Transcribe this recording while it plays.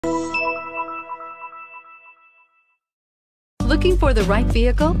Looking for the right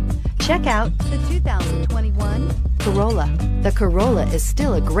vehicle? Check out the 2021 Corolla. The Corolla is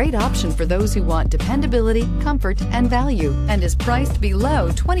still a great option for those who want dependability, comfort, and value, and is priced below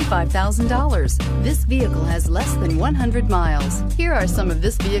 $25,000. This vehicle has less than 100 miles. Here are some of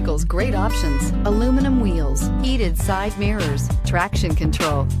this vehicle's great options: aluminum wheels, heated side mirrors, traction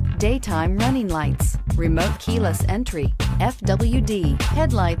control, daytime running lights, remote keyless entry, FWD,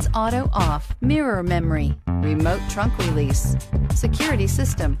 headlights auto off, mirror memory, remote trunk release, security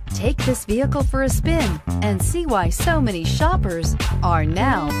system. Take this vehicle for a spin and see why so many shoppers are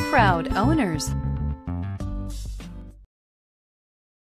now proud owners.